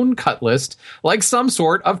my own cut list like some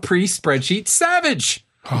sort of pre-spreadsheet savage.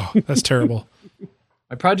 Oh, that's terrible.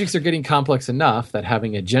 My projects are getting complex enough that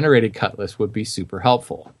having a generated cut list would be super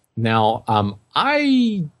helpful. Now,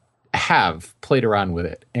 I have played around with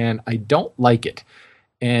it, and I don't like it.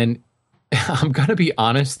 And I'm going to be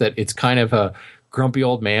honest that it's kind of a grumpy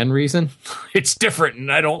old man reason. It's different,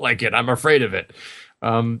 and I don't like it. I'm afraid of it.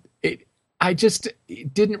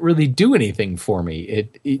 It didn't really do anything for me.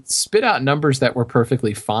 It spit out numbers that were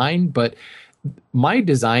perfectly fine, but my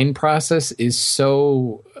design process is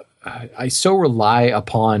so... I so rely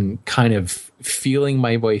upon kind of feeling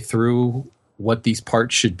my way through what these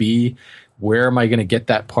parts should be. Where am I going to get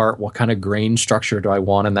that part? What kind of grain structure do I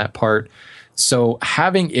want in that part? So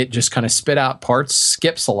having it just kind of spit out parts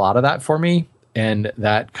skips a lot of that for me. And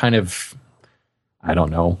that kind of, I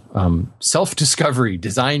don't know, self-discovery,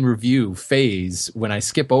 design review phase, when I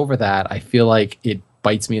skip over that, I feel like it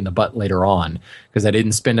bites me in the butt later on because I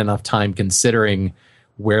didn't spend enough time considering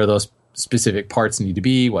where those specific parts need to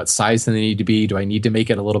be, what size they need to be. Do I need to make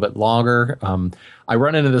it a little bit longer? I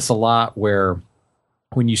run into this a lot where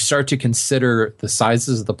when you start to consider the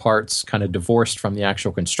sizes of the parts kind of divorced from the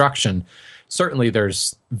actual construction, certainly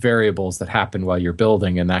there's variables that happen while you're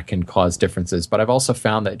building, and that can cause differences. But I've also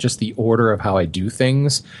found that just the order of how I do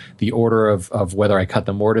things, the order of whether I cut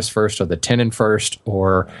the mortise first or the tenon first,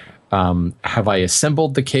 or have I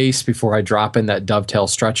assembled the case before I drop in that dovetail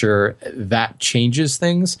stretcher, that changes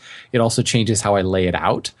things. It also changes how I lay it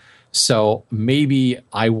out. So maybe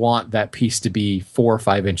I want that piece to be 4 or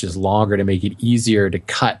 5 inches longer to make it easier to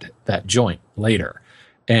cut that joint later.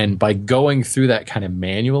 And by going through that kind of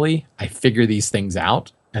manually, I figure these things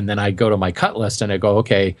out. And then I go to my cut list and I go,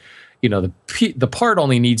 okay, you know, the part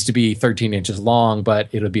only needs to be 13 inches long, but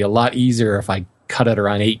it'll be a lot easier if I cut it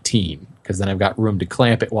around 18, because then I've got room to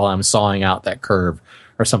clamp it while I'm sawing out that curve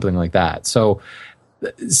or something like that. So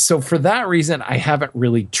for that reason, I haven't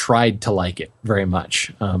really tried to like it very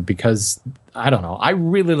much because, I don't know, I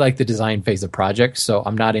really like the design phase of projects, so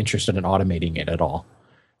I'm not interested in automating it at all.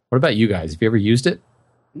 What about you guys? Have you ever used it?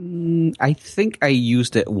 I think I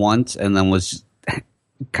used it once and then was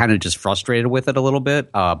kind of just frustrated with it a little bit.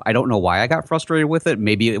 I don't know why I got frustrated with it.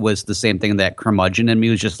 Maybe it was the same thing that curmudgeon in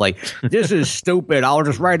me was just like, this is stupid. I'll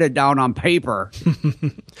just write it down on paper.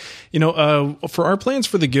 You know, for our plans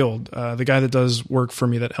for the guild, the guy that does work for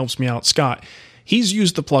me that helps me out, Scott, he's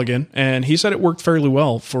used the plugin and he said it worked fairly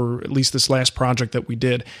well for at least this last project that we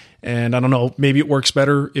did. And I don't know, maybe it works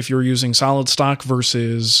better if you're using solid stock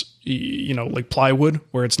versus, you know, like plywood,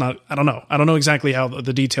 where it's not, I don't know. I don't know exactly how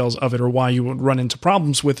the details of it or why you would run into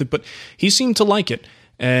problems with it, but he seemed to like it.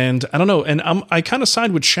 And I don't know. And I kind of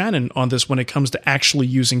side with Shannon on this when it comes to actually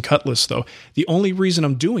using cut lists, though. The only reason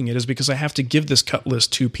I'm doing it is because I have to give this cut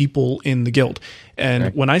list to people in the guild. And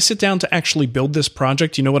okay, when I sit down to actually build this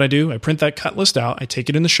project, you know what I do? I print that cut list out. I take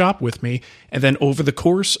it in the shop with me. And then over the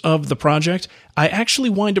course of the project, I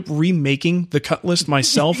actually wind up remaking the cut list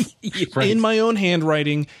myself right, in my own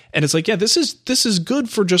handwriting. And it's like, yeah, this is good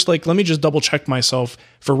for just like, let me just double check myself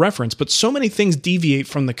for reference. But so many things deviate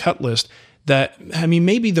from the cut list that, I mean,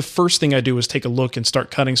 maybe the first thing I do is take a look and start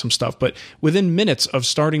cutting some stuff, but within minutes of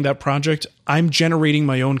starting that project, I'm generating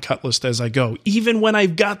my own cut list as I go, even when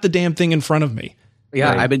I've got the damn thing in front of me.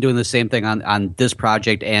 Yeah, Right. I've been doing the same thing on this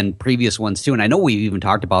project and previous ones too. And I know we've even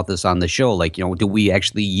talked about this on the show. Like, do we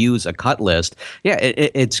actually use a cut list? Yeah,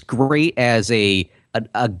 it's great as a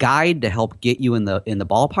guide to help get you in the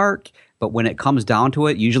ballpark. But when it comes down to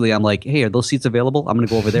it, usually I'm like, hey, are those seats available? I'm going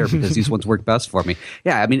to go over there because these ones work best for me.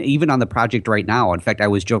 Yeah, I mean, even on the project right now. In fact, I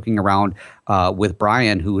was joking around with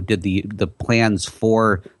Brian, who did the plans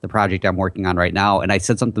for the project I'm working on right now. And I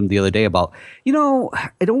said something the other day about, I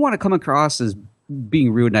don't want to come across as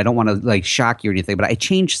being rude and I don't want to like shock you or anything, but I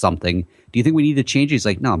changed something. Do you think we need to change it? He's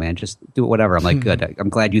like, no, man, just do it, whatever. I'm like, good. I'm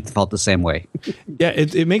glad you felt the same way. Yeah,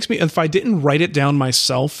 it makes me, if I didn't write it down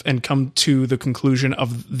myself and come to the conclusion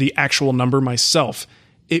of the actual number myself,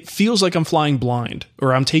 it feels like I'm flying blind,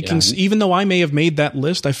 or I'm taking, even though I may have made that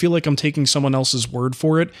list, I feel like I'm taking someone else's word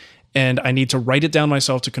for it, and I need to write it down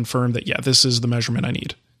myself to confirm that, yeah, this is the measurement I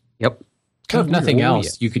need. Yep. If nothing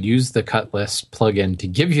else, you could use the cut list plugin to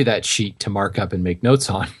give you that sheet to mark up and make notes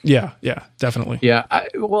on. Yeah, definitely. Yeah, I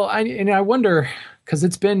wonder, because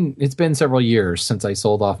it's been several years since I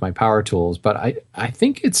sold off my power tools, but I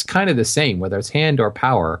think it's kind of the same whether it's hand or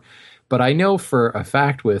power. But I know for a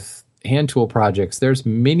fact with hand tool projects, there's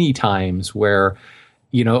many times where,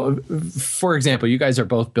 for example, you guys are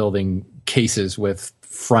both building cases with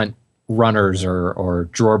front runners or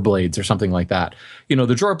drawer blades or something like that.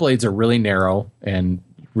 The drawer blades are really narrow and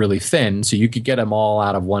really thin, so you could get them all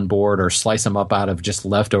out of one board or slice them up out of just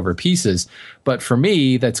leftover pieces. But for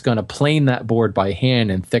me, that's going to plane that board by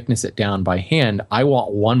hand and thickness it down by hand. I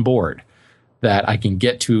want one board that I can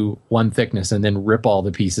get to one thickness and then rip all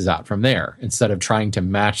the pieces out from there instead of trying to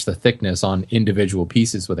match the thickness on individual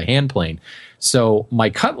pieces with a hand plane. So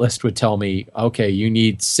my cut list would tell me, okay, you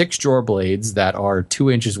need 6 drawer blades that are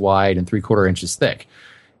 2 inches wide and 3/4 inches thick.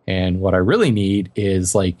 And what I really need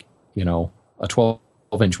is a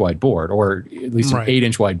 12-inch wide board, or at least an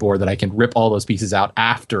 8-inch wide board that I can rip all those pieces out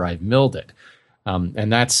after I've milled it.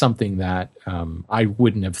 And that's something that I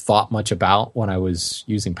wouldn't have thought much about when I was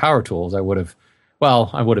using power tools. I would have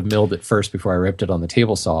milled it first before I ripped it on the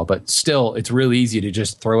table saw. But still, it's really easy to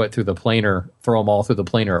just throw it through the planer, throw them all through the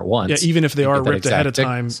planer at once. Yeah, even if they are ripped ahead of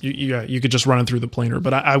time, you could just run it through the planer.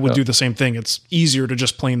 But I would do the same thing. It's easier to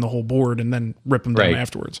just plane the whole board and then rip them down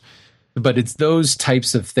afterwards. But it's those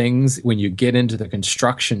types of things when you get into the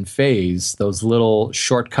construction phase, those little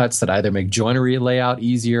shortcuts that either make joinery layout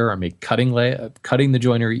easier or make cutting the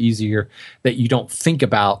joinery easier, that you don't think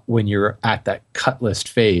about when you're at that cut list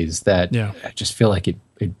phase, that I just feel like it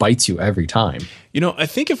bites you every time. I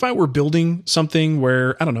think if I were building something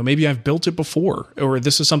where, I don't know, maybe I've built it before, or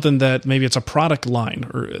this is something that maybe it's a product line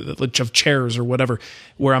or of chairs or whatever,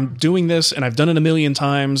 where I'm doing this and I've done it a million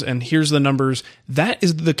times and here's the numbers, that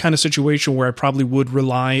is the kind of situation where I probably would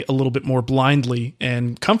rely a little bit more blindly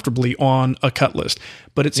and comfortably on a cut list.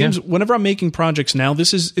 But it seems whenever I'm making projects now,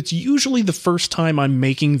 it's usually the first time I'm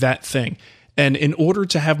making that thing. And in order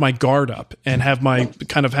to have my guard up and have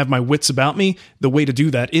my wits about me, the way to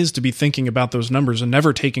do that is to be thinking about those numbers and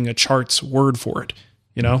never taking a chart's word for it.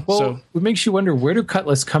 Well, so it makes you wonder, where do cut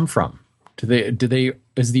lists come from?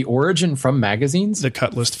 Is the origin from magazines? The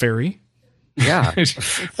cut list fairy. Yeah.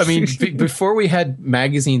 I mean, before we had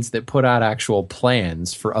magazines that put out actual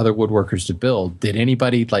plans for other woodworkers to build, did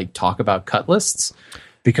anybody talk about cut lists?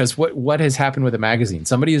 Because what has happened with a magazine?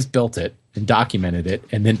 Somebody has built it and documented it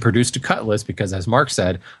and then produced a cut list because, as Mark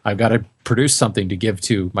said, I've got to produce something to give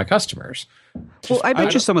to my customers. Well, I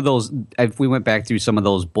bet you some of those, if we went back through some of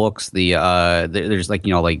those books, there's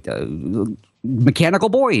Mechanical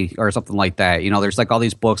Boy or something like that. There's all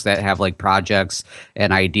these books that have projects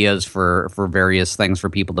and ideas for various things for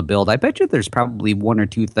people to build. I bet you there's probably one or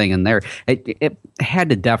two thing in there. It had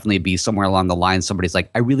to definitely be somewhere along the line. Somebody's like,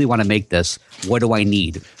 I really want to make this. What do I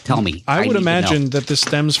need? Tell me. I would imagine that this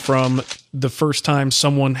stems from the first time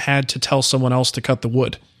someone had to tell someone else to cut the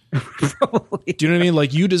wood. Probably. Do you know what I mean?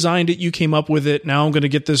 Like, you designed it, you came up with it. Now I'm going to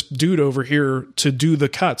get this dude over here to do the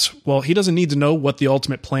cuts. Well, he doesn't need to know what the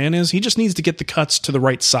ultimate plan is. He just needs to get the cuts to the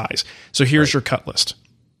right size. So here's your cut list.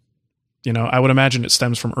 I would imagine it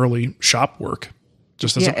stems from early shop work.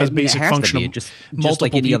 Just as basic function of just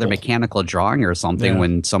like any other mechanical drawing or something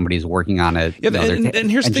when somebody's working on it. Yeah, and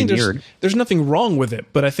here's the thing: there's nothing wrong with it,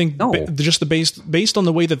 but I think just based on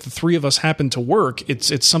the way that the three of us happen to work,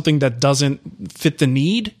 it's something that doesn't fit the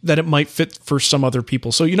need that it might fit for some other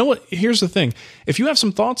people. So you know what? Here's the thing: if you have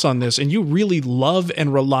some thoughts on this and you really love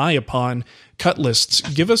and rely upon cut lists,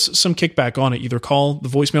 give us some kickback on it. Either call the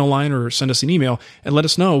voicemail line or send us an email and let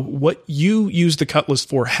us know what you use the cut list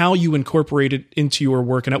for, how you incorporate it into your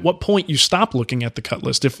work, and at what point you stop looking at the cut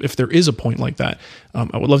list, if there is a point like that.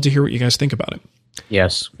 I would love to hear what you guys think about it.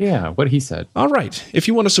 Yes. Yeah, what he said. All right. If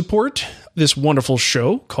you want to support this wonderful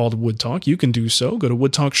show called Wood Talk, you can do so. Go to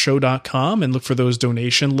woodtalkshow.com and look for those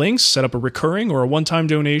donation links. Set up a recurring or a one-time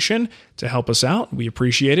donation to help us out. We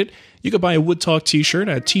appreciate it. You can buy a Wood Talk t-shirt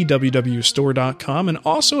at twwstore.com. And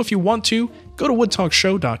also, if you want to, go to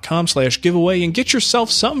woodtalkshow.com/giveaway and get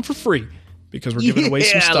yourself something for free, because we're giving away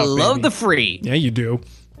some stuff. I love baby. the free. Yeah, you do.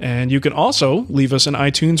 And you can also leave us an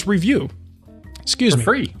iTunes review. Excuse me.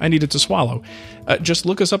 Free. I needed to swallow. Just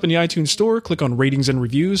look us up in the iTunes store, click on ratings and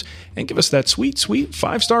reviews, and give us that sweet, sweet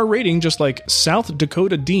 5-star rating, just like South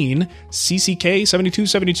Dakota Dean,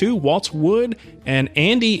 CCK7272, Waltz Wood, and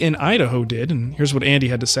Andy in Idaho did. And here's what Andy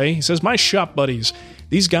had to say. He says, "My shop buddies,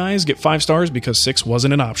 these guys get 5 stars because 6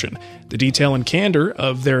 wasn't an option. The detail and candor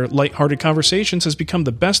of their lighthearted conversations has become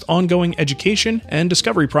the best ongoing education and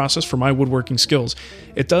discovery process for my woodworking skills.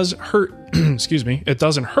 It does hurt, excuse me, it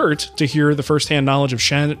doesn't hurt to hear the firsthand knowledge of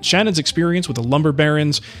Shannon's experience with the lumber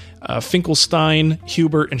barons, Finkelstein,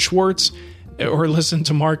 Hubert, and Schwartz, or listen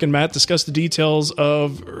to Mark and Matt discuss the details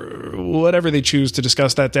of whatever they choose to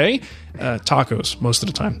discuss that day. Tacos, most of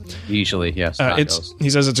the time. Usually, yes. Tacos. He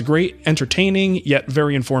says it's a great, entertaining, yet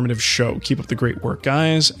very informative show. Keep up the great work,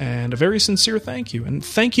 guys. And a very sincere thank you. And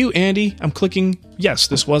thank you, Andy. I'm clicking, yes,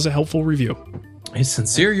 this was a helpful review. It's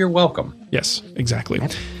sincere, you're welcome. Yes, exactly.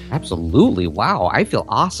 Absolutely. Wow, I feel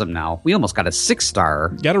awesome now. We almost got a 6-star.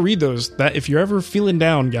 Got to read those. That if you're ever feeling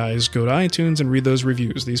down, guys, go to iTunes and read those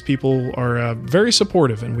reviews. These people are very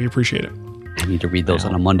supportive, and we appreciate it. I need to read those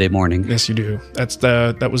on a Monday morning. Yes, you do.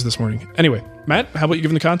 That was this morning. Anyway, Matt, how about you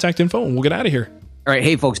give them the contact info, and we'll get out of here. All right,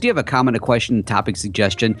 hey folks, do you have a comment, a question, topic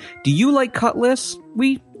suggestion? Do you like cut lists?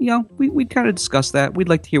 We kind of discussed that. We'd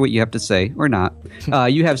like to hear what you have to say, or not.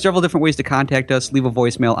 You have several different ways to contact us. Leave a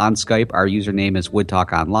voicemail on Skype. Our username is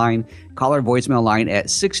WoodTalkOnline. Call our voicemail line at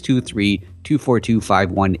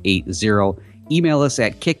 623-242-5180. Email us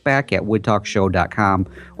at kickback@woodtalkshow.com,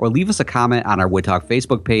 or leave us a comment on our Wood Talk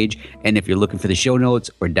Facebook page. And if you're looking for the show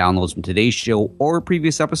notes or downloads from today's show or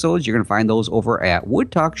previous episodes, you're going to find those over at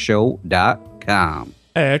woodtalkshow.com.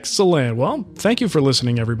 Excellent. Well, thank you for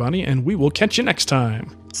listening, everybody, and we will catch you next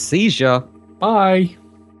time. See ya. Bye.